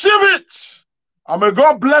 Receive it. And may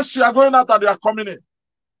God bless you. Are going out and they are coming in.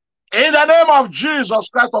 In the name of Jesus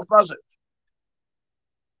Christ of Nazareth.